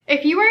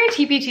are a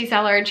TPT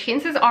seller,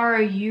 chances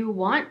are you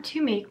want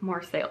to make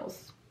more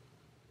sales,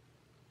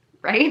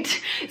 right?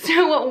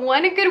 So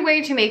one good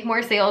way to make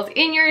more sales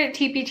in your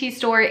TPT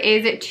store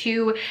is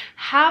to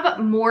have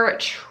more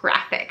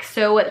traffic.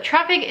 So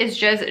traffic is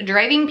just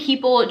driving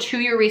people to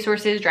your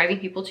resources, driving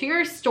people to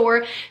your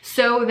store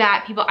so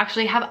that people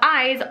actually have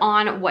eyes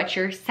on what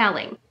you're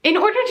selling. In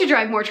order to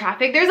drive more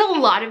traffic, there's a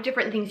lot of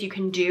different things you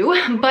can do,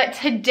 but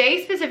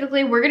today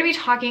specifically, we're gonna be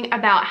talking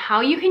about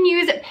how you can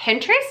use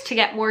Pinterest to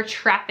get more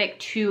traffic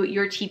to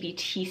your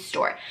TPT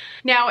store.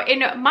 Now, in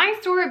my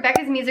store,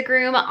 Becca's Music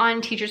Room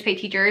on Teachers Pay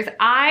Teachers,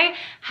 I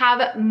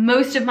have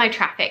most of my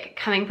traffic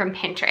coming from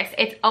Pinterest.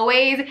 It's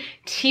always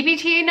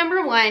TPT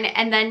 #1,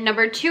 and then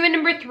 #2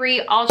 and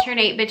 #3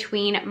 alternate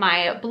between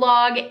my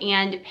blog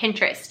and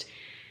Pinterest.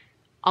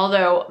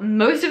 Although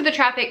most of the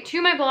traffic to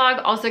my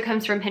blog also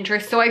comes from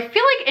Pinterest, so I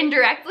feel like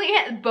indirectly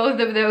both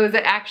of those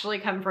actually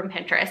come from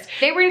Pinterest.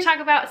 Today we're gonna talk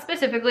about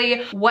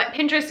specifically what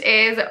Pinterest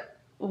is,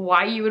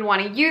 why you would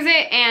want to use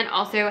it, and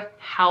also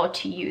how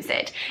to use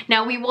it.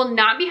 Now, we will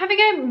not be having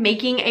a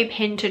making a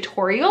pin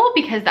tutorial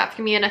because that's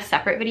gonna be in a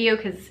separate video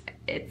because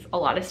it's a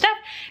lot of stuff.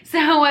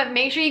 So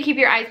make sure you keep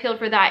your eyes peeled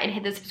for that and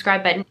hit the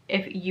subscribe button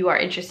if you are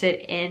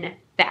interested in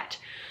that.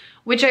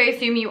 Which I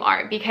assume you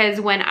are,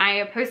 because when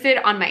I posted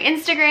on my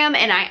Instagram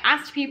and I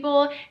asked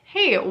people,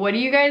 hey, what do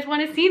you guys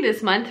want to see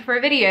this month for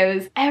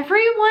videos?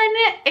 Everyone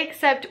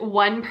except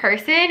one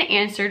person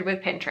answered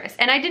with Pinterest.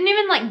 And I didn't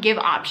even like give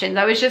options.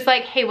 I was just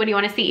like, hey, what do you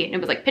want to see? And it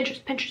was like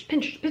Pinterest, Pinterest,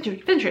 Pinterest,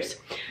 Pinterest, Pinterest.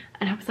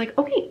 And I was like,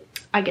 okay,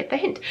 I get the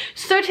hint.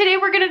 So today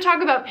we're gonna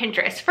talk about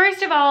Pinterest.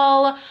 First of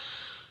all,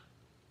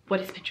 what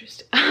is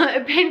Pinterest?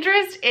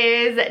 Pinterest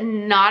is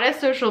not a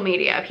social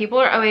media. People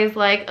are always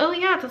like, oh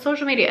yeah, it's a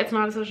social media. It's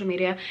not a social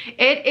media.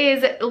 It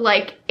is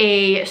like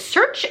a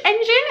search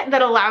engine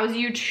that allows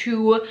you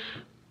to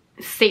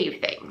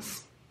save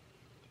things,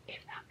 if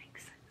that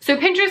makes sense. So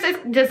Pinterest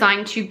is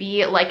designed to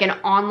be like an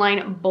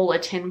online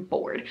bulletin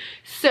board.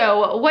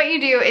 So what you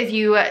do is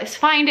you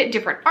find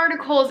different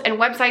articles and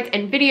websites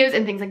and videos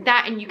and things like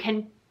that, and you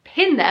can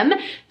pin them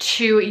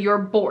to your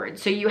board.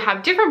 So you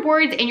have different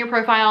boards in your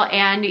profile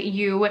and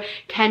you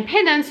can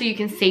pin them so you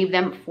can save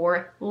them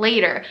for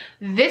later.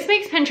 This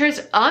makes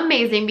Pinterest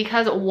amazing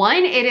because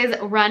one, it is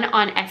run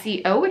on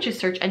SEO, which is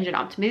search engine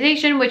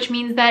optimization, which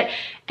means that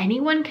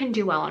anyone can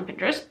do well on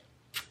Pinterest.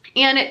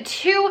 And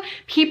two,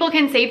 people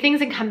can save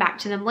things and come back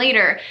to them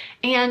later.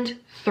 And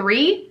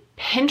three,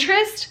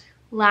 Pinterest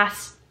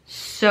lasts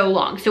so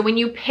long. So when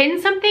you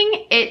pin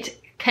something, it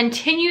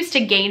continues to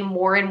gain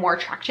more and more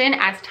traction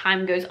as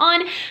time goes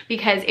on,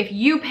 because if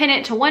you pin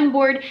it to one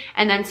board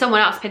and then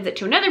someone else pins it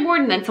to another board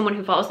and then someone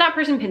who follows that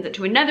person pins it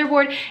to another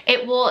board,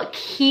 it will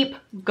keep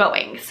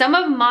going.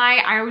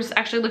 I was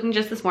actually looking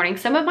just this morning,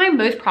 some of my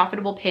most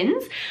profitable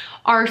pins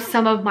are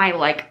some of my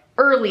like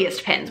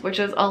earliest pins, which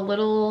is a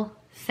little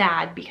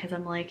sad because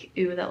I'm like,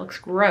 ooh, that looks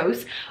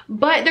gross,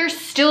 but they're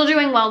still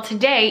doing well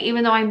today,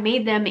 even though I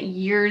made them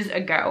years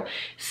ago.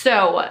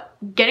 So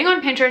getting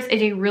on Pinterest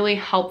is a really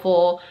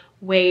helpful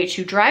way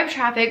to drive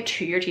traffic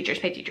to your Teachers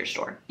Pay Teachers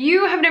store.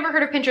 You have never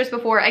heard of Pinterest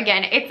before.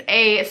 Again, it's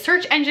a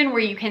search engine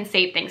where you can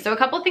save things. So a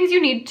couple of things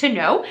you need to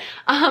know,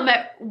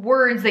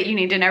 words that you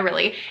need to know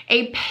really.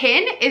 A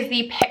pin is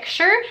the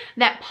picture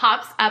that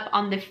pops up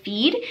on the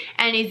feed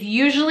and is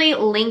usually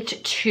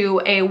linked to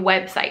a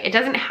website. It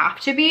doesn't have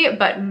to be,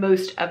 but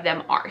most of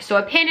them are. So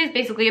a pin is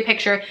basically a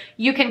picture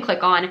you can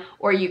click on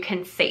or you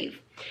can save.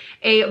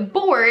 A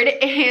board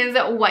is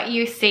what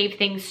you save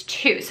things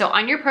to. So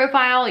on your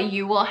profile,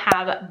 you will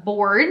have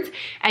boards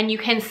and you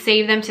can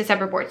save them to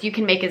separate boards. You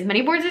can make as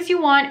many boards as you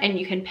want and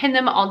you can pin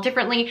them all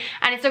differently.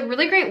 And it's a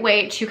really great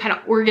way to kind of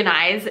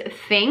organize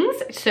things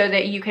so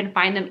that you can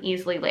find them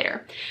easily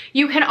later.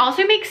 You can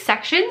also make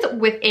sections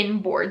within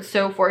boards.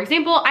 So for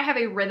example, I have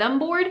a rhythm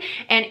board,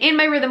 and in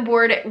my rhythm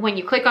board, when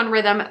you click on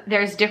rhythm,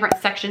 there's different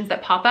sections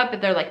that pop up, but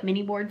they're like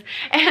mini boards.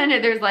 And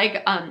there's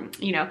like,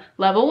 you know,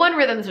 level 1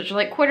 rhythms, which are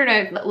like quarter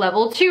notes, level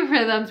 2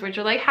 rhythms, which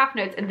are like half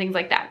notes and things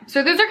like that.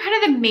 So those are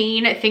kind of the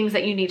main things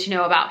that you need to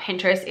know about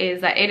Pinterest,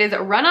 is that it is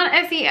run on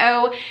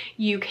SEO.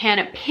 You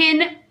can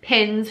pin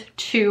pins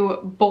to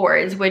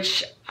boards,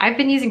 which I've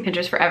been using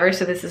Pinterest forever,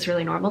 so this is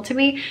really normal to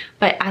me.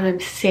 But as I'm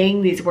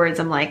saying these words,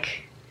 I'm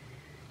like,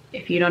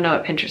 if you don't know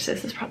what Pinterest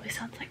is, this probably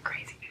sounds like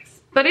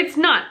craziness. But it's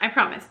not, I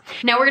promise.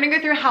 Now we're gonna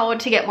go through how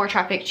to get more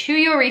traffic to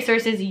your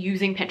resources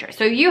using Pinterest.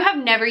 So if you have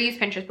never used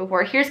Pinterest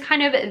before, here's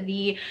kind of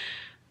the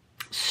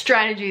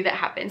strategy that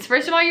happens.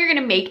 First of all, you're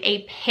gonna make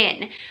a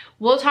pin.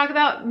 We'll talk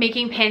about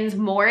making pins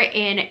more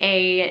in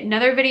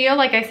another video.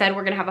 Like I said,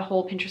 we're gonna have a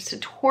whole Pinterest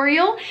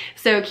tutorial.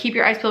 So keep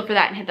your eyes peeled for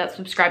that and hit that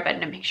subscribe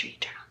button and make sure you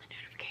turn on the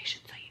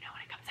notifications so you know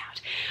when it comes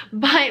out.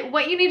 But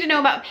what you need to know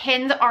about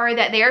pins are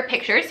that they are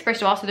pictures,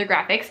 first of all, so they're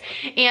graphics,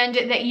 and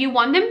that you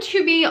want them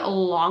to be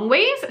long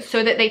ways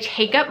so that they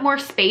take up more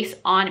space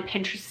on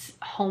Pinterest's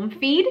home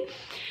feed.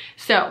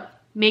 So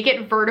make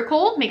it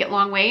vertical, make it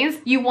long ways.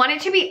 You want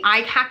it to be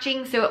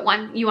eye-catching, so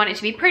you want it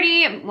to be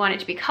pretty, you want it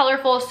to be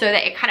colorful so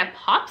that it kind of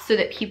pops so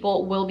that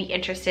people will be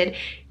interested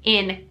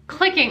in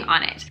clicking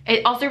on it.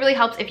 It also really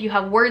helps if you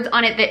have words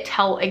on it that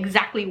tell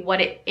exactly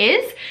what it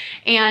is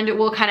and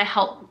will kind of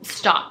help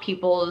stop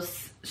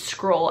people's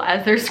scroll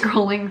as they're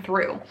scrolling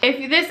through.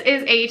 If this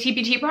is a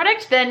TPT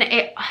product, then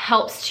it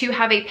helps to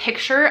have a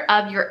picture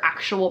of your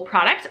actual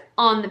product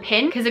on the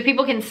pin, because if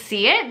people can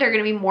see it, they're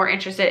gonna be more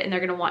interested and they're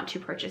gonna want to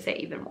purchase it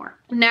even more.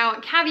 Now,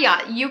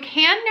 caveat, you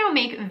can now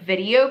make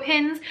video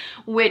pins,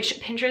 which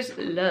Pinterest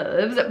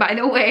loves, by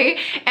the way.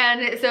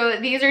 And so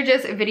these are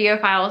just video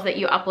files that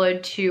you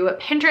upload to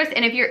Pinterest.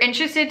 And if you're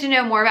interested to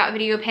know more about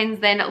video pins,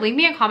 then leave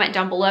me a comment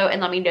down below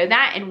and let me know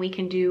that, and we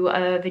can do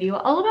a video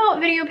all about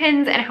video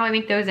pins and how I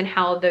make those and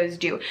how those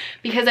do.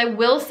 Because I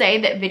will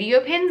say that video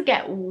pins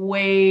get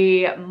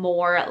way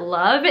more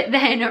love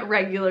than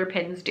regular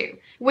pins do.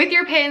 With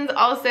your pins,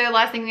 also,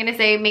 last thing I'm gonna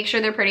say, make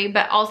sure they're pretty,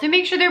 but also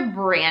make sure they're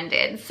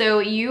branded. So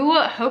you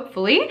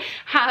hopefully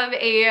have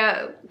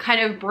a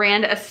kind of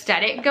brand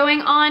aesthetic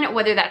going on,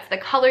 whether that's the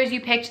colors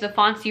you picked, the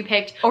fonts you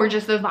picked, or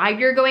just the vibe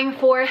you're going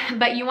for.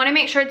 But you wanna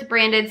make sure it's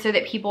branded so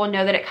that people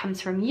know that it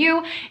comes from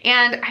you.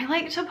 And I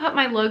like to put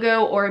my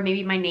logo or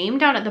maybe my name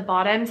down at the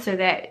bottom so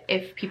that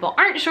if people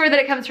aren't sure that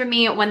it comes from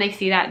me, when they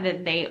see that,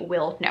 then they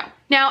will know.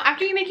 Now,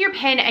 after you make your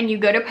pin and you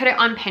go to put it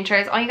on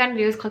Pinterest, all you gotta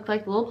do is click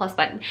like the little plus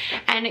button,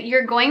 and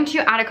you're going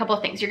to add a couple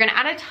of things. You're gonna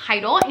add a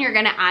title and you're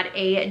gonna add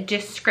a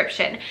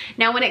description.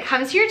 Now, when it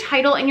comes to your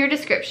title and your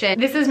description,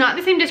 this is not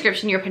the same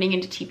description you're putting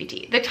into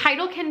TPT. The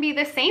title can be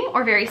the same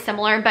or very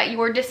similar, but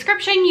your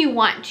description, you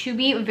want to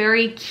be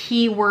very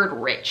keyword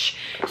rich.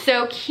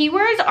 So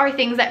keywords are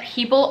things that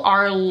people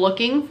are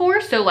looking for.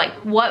 So like,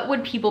 what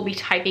would people be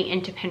typing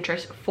into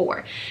Pinterest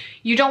for?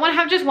 You don't want to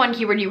have just one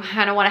keyword, you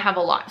kind of want to have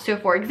a lot. So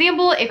for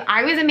example, if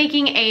I was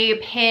making a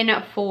pin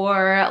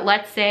for,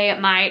 let's say,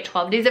 my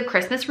 12 Days of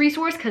Christmas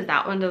resource, because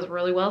that one does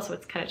really well, so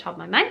it's kind of top of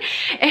my mind.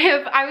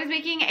 If I was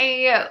making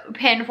a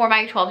pin for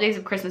my 12 Days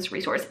of Christmas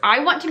resource, I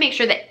want to make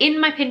sure that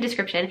in my pin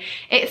description,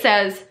 it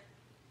says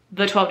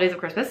the 12 Days of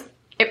Christmas.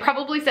 It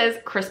probably says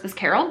Christmas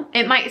Carol.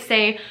 It might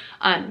say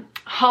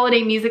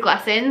holiday music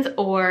lessons,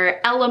 or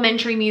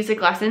elementary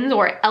music lessons,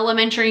 or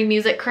elementary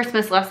music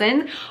Christmas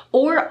lessons,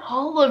 or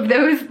all of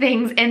those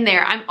things in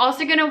there. I'm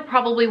also gonna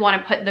probably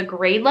wanna put the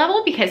grade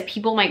level, because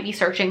people might be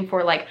searching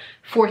for like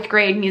 4th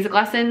grade music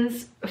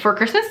lessons for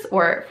Christmas,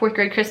 or 4th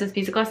grade Christmas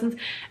music lessons,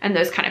 and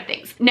those kind of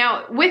things.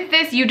 Now, with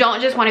this, you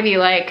don't just wanna be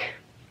like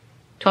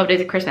 12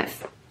 Days of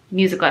Christmas,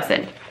 music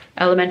lesson,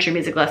 elementary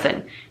music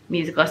lesson,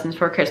 music lessons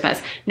for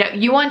Christmas. No,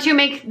 you want to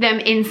make them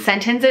in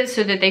sentences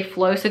so that they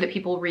flow, so that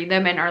people read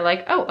them and are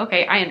like, oh,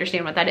 okay, I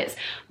understand what that is.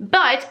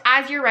 But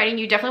as you're writing,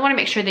 you definitely want to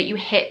make sure that you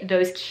hit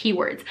those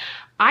keywords.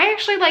 I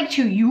actually like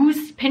to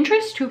use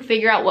Pinterest to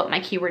figure out what my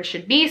keywords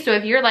should be. So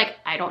if you're like,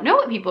 I don't know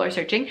what people are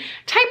searching,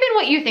 type in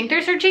what you think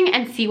they're searching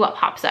and see what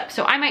pops up.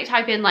 So I might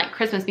type in like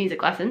Christmas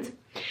music lessons,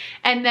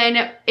 and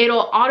then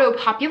it'll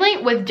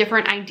auto-populate with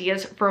different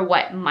ideas for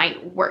what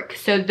might work.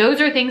 So those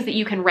are things that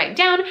you can write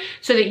down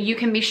so that you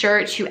can be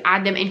sure to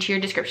add them into your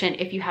description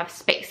if you have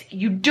space.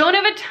 You don't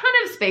have a ton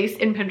of space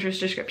in Pinterest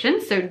description,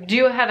 so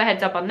do have a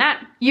heads up on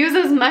that. Use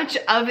as much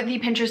of the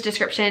Pinterest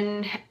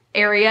description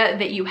area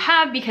that you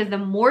have, because the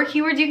more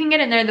keywords you can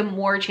get in there, the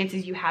more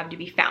chances you have to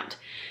be found.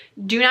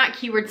 Do not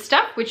keyword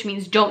stuff, which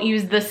means don't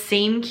use the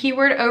same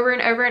keyword over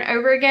and over and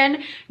over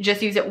again.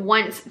 Just use it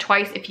once,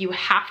 twice if you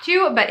have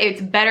to, but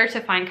it's better to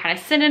find kind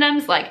of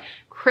synonyms like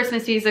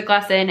Christmas music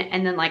lesson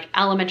and then like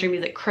elementary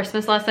music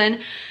Christmas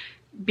lesson,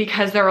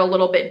 because they're a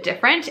little bit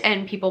different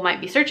and people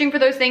might be searching for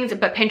those things,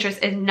 but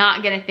Pinterest is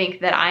not gonna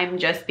think that I'm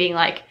just being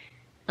like,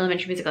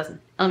 elementary music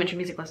lesson, elementary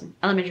music lesson,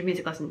 elementary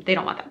music lesson. They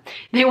don't want that.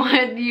 They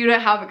want you to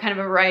have kind of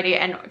a variety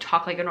and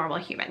talk like a normal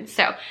human.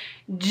 So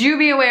do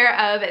be aware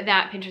of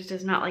that. Pinterest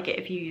does not like it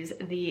if you use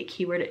the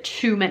keyword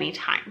too many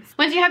times.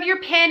 Once you have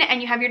your pin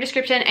and you have your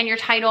description and your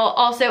title,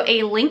 also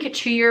a link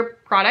to your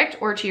product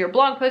or to your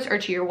blog post or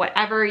to your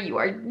whatever you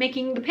are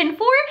making the pin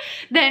for,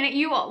 then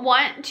you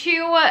want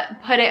to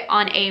put it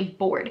on a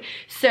board.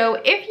 So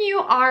if you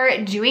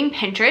are doing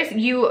Pinterest,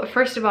 you,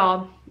 first of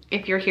all,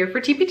 if you're here for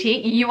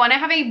TPT, you wanna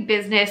have a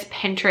business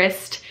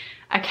Pinterest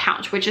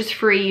account, which is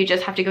free. You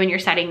just have to go in your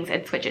settings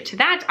and switch it to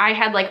that. I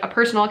had like a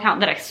personal account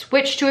that I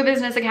switched to a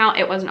business account.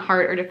 It wasn't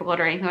hard or difficult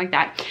or anything like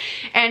that.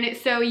 And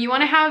so you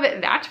wanna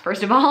have that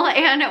first of all.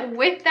 And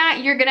with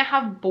that, you're gonna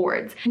have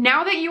boards.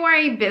 Now that you are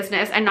a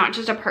business and not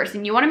just a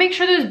person, you wanna make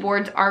sure those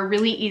boards are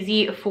really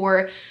easy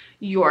for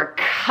your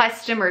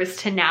customers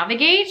to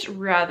navigate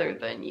rather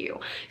than you.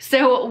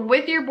 So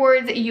with your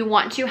boards, you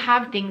want to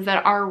have things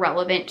that are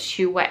relevant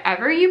to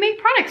whatever you make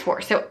products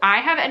for. So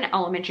I have an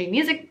elementary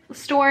music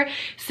store.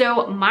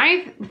 So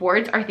my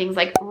boards are things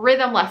like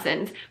rhythm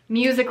lessons,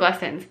 music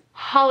lessons,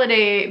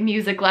 holiday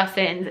music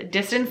lessons,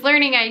 distance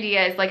learning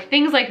ideas, like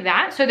things like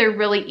that. So they're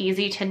really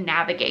easy to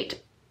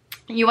navigate.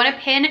 You want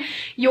to pin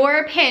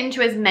your pin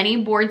to as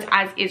many boards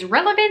as is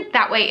relevant.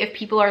 That way, if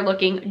people are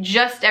looking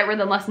just at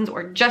rhythm lessons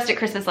or just at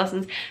Christmas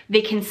lessons,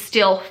 they can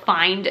still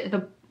find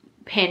the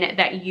pin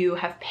that you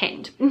have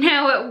pinned.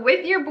 Now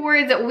with your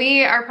boards,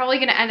 we are probably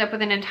going to end up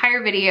with an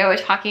entire video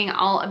talking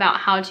all about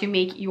how to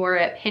make your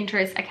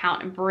Pinterest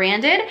account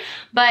branded,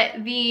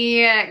 but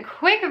the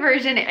quick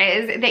version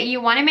is that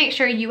you want to make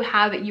sure you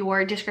have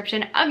your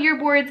description of your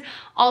boards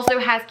also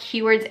has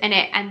keywords in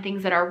it and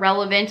things that are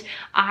relevant.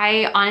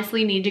 I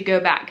honestly need to go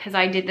back because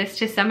I did this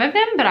to some of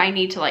them, but I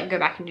need to like go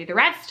back and do the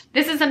rest.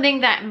 This is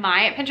something that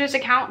my Pinterest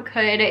account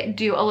could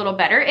do a little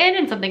better in,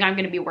 and something I'm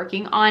going to be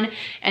working on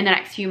in the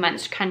next few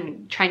months, kind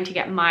of trying to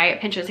get my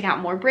Pinterest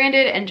account more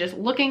branded and just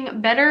looking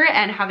better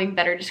and having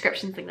better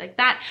descriptions, things like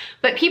that.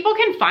 But people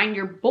can find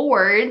your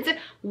boards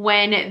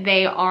when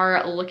they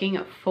are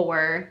looking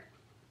for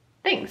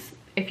things,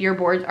 if your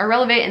boards are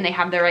relevant and they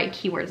have the right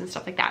keywords and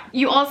stuff like that.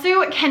 You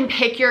also can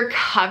pick your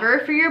cover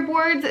for your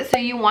boards. So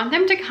you want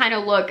them to kind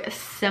of look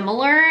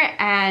similar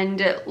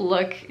and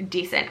look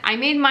decent. I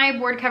made my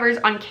board covers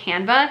on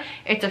Canva.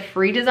 It's a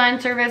free design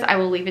service. I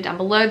will leave it down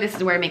below. This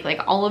is where I make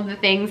like all of the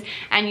things,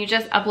 and you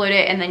just upload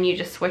it and then you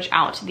just switch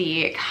out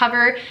the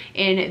cover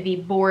in the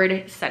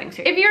board settings.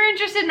 So if you're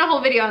interested in a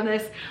whole video on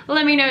this,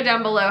 let me know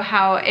down below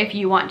how, if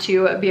you want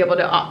to be able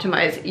to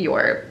optimize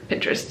your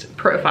Pinterest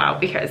profile,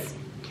 because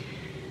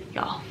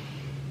y'all,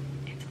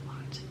 it's a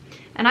lot.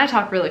 And I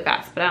talk really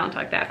fast, but I don't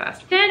talk that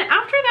fast. Then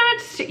after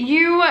that,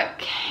 you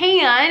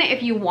can,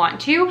 if you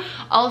want to,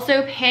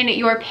 also pin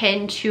your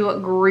pin to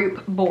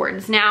group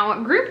boards.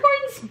 Now, group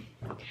boards,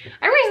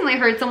 I recently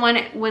heard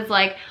someone was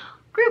like,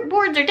 group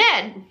boards are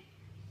dead.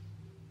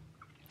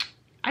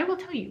 I will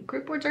tell you,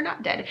 group boards are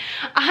not dead.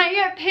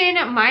 I pin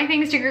my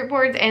things to group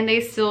boards and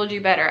they still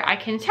do better. I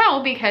can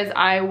tell because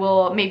I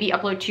will maybe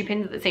upload 2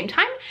 pins at the same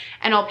time,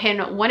 and I'll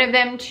pin one of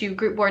them to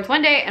group boards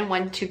one day and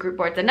one to group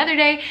boards another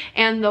day.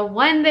 And the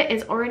one that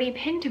is already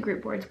pinned to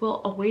group boards will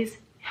always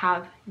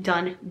have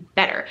done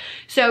better.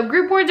 So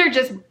group boards are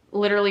just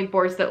literally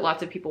boards that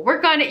lots of people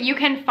work on. You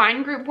can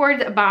find group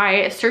boards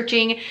by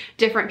searching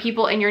different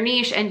people in your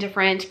niche and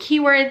different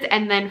keywords,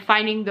 and then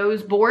finding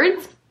those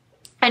boards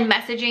and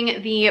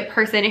messaging the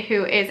person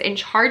who is in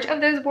charge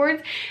of those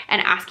boards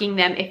and asking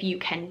them if you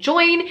can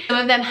join. Some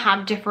of them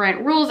have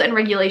different rules and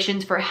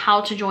regulations for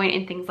how to join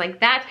and things like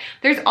that.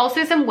 There's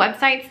also some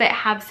websites that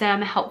have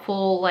some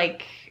helpful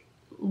like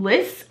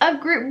lists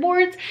of group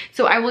boards.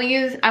 So I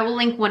will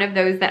link one of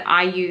those that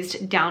I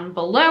used down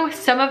below.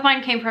 Some of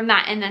mine came from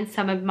that, and then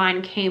some of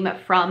mine came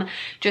from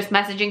just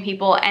messaging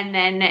people. And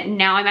then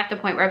now I'm at the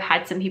point where I've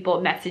had some people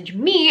message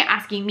me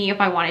asking me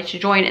if I wanted to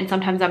join, and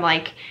sometimes I'm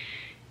like,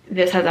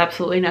 this has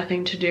absolutely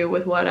nothing to do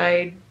with what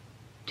I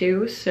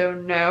do, so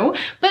no.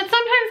 But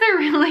sometimes they're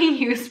really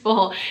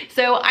useful.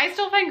 So I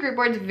still find group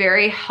boards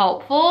very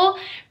helpful,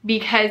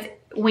 because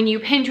when you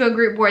pin to a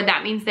group board,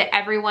 that means that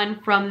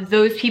everyone from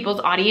those people's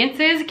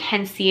audiences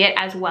can see it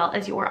as well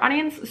as your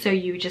audience. So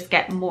you just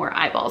get more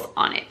eyeballs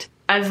on it,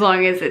 as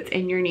long as it's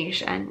in your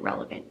niche and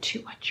relevant to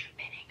what you're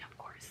pinning, of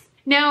course.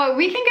 Now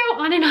we can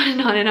go on and on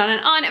and on and on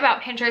and on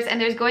about Pinterest, and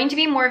there's going to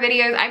be more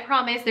videos. I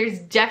promise there's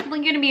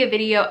definitely going to be a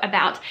video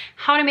about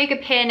how to make a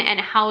pin and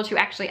how to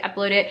actually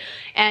upload it.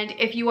 And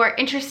if you are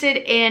interested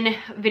in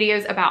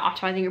videos about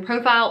optimizing your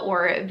profile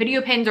or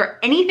video pins or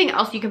anything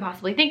else you can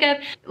possibly think of,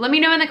 let me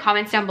know in the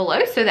comments down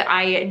below so that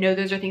I know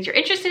those are things you're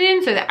interested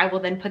in, so that I will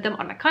then put them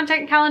on my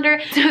content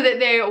calendar so that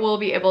they will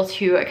be able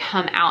to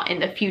come out in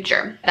the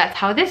future. That's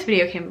how this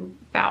video came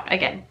about,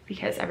 again,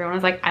 because everyone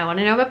was like, I want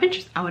to know about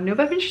Pinterest. I want to know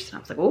about Pinterest. And I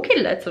was like,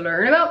 okay, let's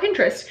learn about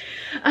Pinterest.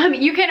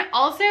 You can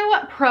also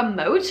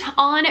promote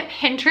on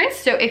Pinterest.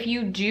 So if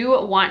you do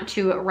want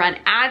to run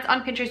ads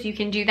on Pinterest, you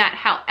can do that.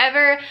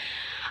 However,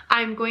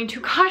 I'm going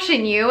to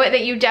caution you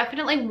that you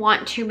definitely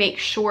want to make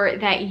sure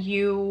that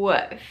you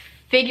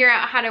figure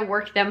out how to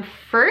work them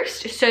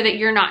first, so that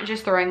you're not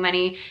just throwing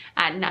money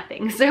at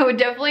nothing. So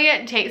definitely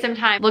take some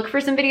time, look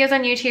for some videos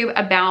on YouTube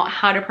about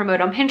how to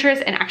promote on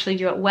Pinterest and actually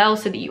do it well,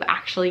 so that you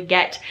actually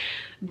get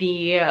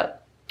the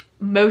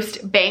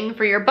most bang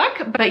for your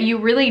buck. But you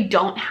really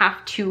don't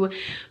have to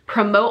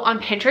promote on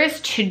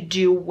Pinterest to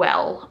do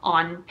well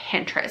on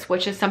Pinterest,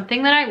 which is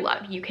something that I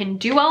love. You can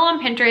do well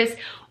on Pinterest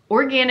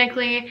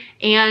organically,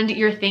 and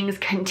your things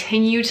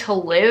continue to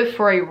live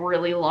for a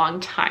really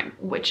long time,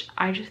 which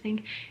I just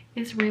think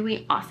is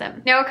really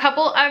awesome. Now, a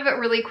couple of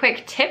really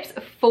quick tips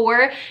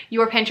for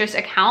your Pinterest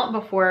account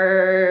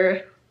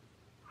before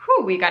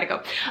we gotta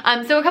go.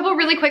 So a couple of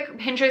really quick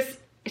Pinterest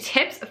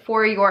tips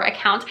for your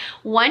account.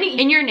 One,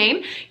 in your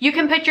name, you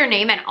can put your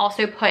name and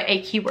also put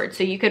a keyword.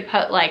 So you could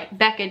put like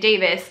Becca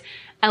Davis,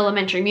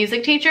 elementary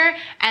music teacher,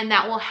 and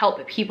that will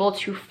help people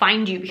to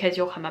find you because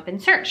you'll come up in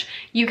search.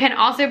 You can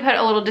also put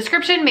a little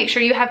description. Make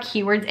sure you have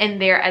keywords in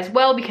there as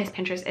well, because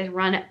Pinterest is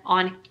run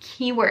on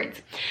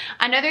keywords.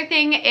 Another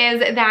thing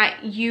is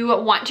that you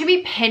want to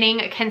be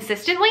pinning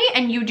consistently,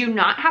 and you do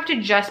not have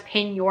to just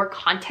pin your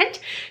content.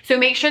 So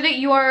make sure that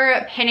you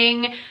are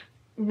pinning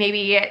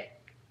maybe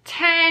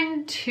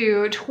 10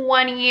 to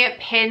 20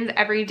 pins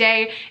every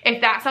day. If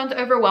that sounds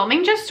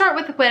overwhelming, just start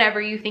with whatever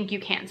you think you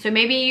can. So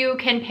maybe you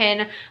can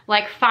pin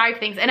like 5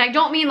 things. And I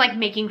don't mean like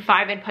making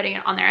 5 and putting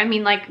it on there. I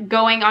mean like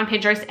going on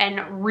Pinterest and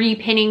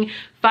repinning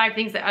 5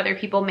 things that other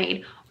people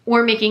made,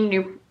 or making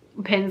new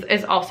pins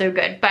is also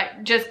good.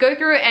 But just go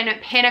through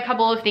and pin a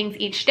couple of things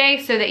each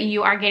day so that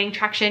you are getting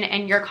traction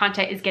and your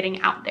content is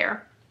getting out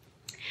there.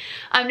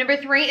 Number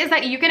 3 is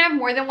that you can have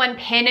more than one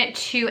pin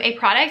to a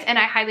product, and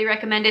I highly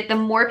recommend it. The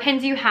more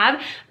pins you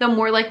have, the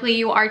more likely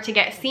you are to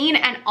get seen.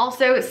 And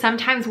also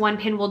sometimes one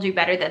pin will do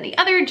better than the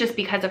other just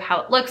because of how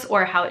it looks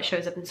or how it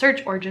shows up in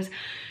search, or just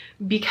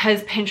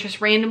because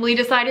Pinterest randomly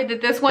decided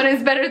that this one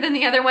is better than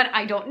the other one.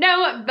 I don't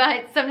know,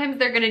 but sometimes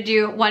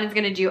one is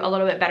gonna do a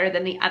little bit better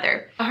than the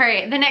other. All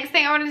right, the next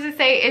thing I wanted to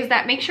say is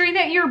that make sure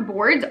that your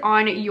boards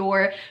on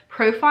your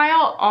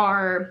profile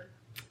are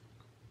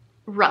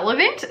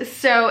relevant.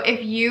 So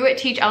if you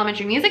teach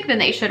elementary music, then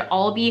they should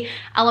all be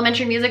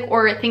elementary music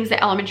or things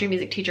that elementary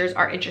music teachers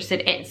are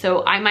interested in.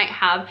 So I might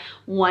have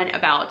one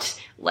about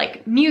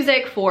like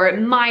music for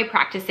my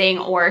practicing,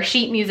 or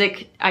sheet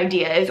music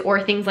ideas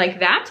or things like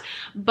that,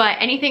 but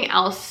anything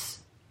else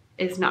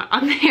is not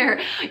on there.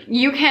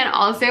 You can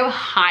also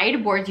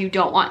hide boards you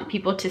don't want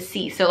people to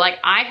see. So like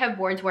I have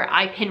boards where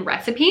I pin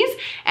recipes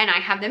and I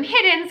have them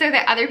hidden so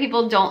that other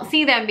people don't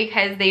see them,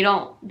 because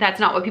that's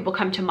not what people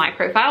come to my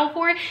profile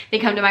for. They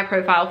come to my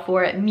profile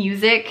for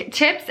music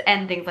tips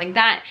and things like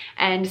that.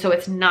 And so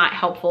it's not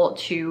helpful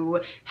to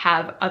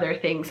have other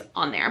things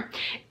on there.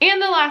 And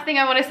the last thing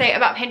I want to say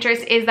about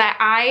Pinterest is that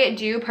I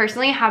do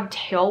personally have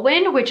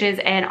Tailwind, which is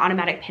an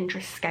automatic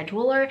Pinterest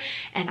scheduler.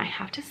 And I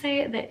have to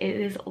say that it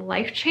is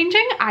life-changing.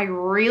 I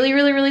really,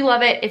 really, really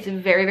love it. It's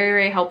very, very,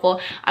 very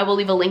helpful. I will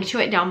leave a link to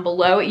it down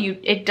below.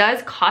 It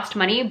does cost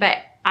money, but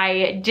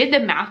I did the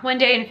math one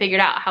day and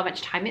figured out how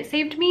much time it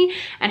saved me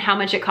and how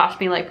much it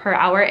cost me like per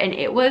hour. And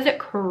it was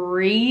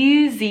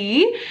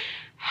crazy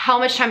how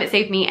much time it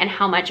saved me and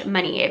how much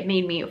money it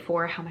made me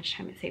for how much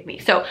time it saved me.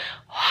 So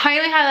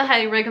highly, highly,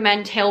 highly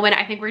recommend Tailwind.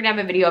 I think we're gonna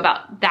have a video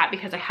about that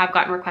because I have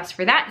gotten requests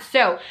for that.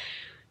 So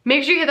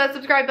make sure you hit that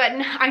subscribe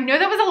button. I know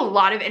that was a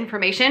lot of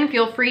information.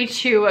 Feel free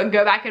to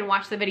go back and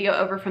watch the video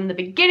over from the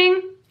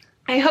beginning.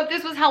 I hope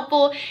this was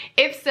helpful.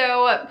 If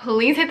so,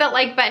 please hit that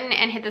like button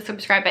and hit the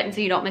subscribe button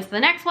so you don't miss the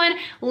next one.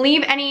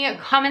 Leave any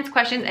comments,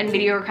 questions, and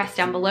video requests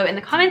down below in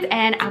the comments,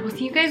 and I will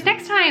see you guys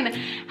next time.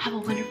 Have a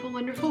wonderful,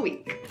 wonderful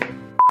week.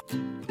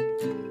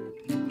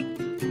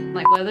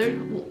 Like leather,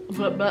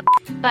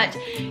 but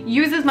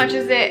use as much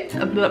as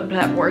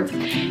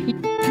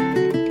words.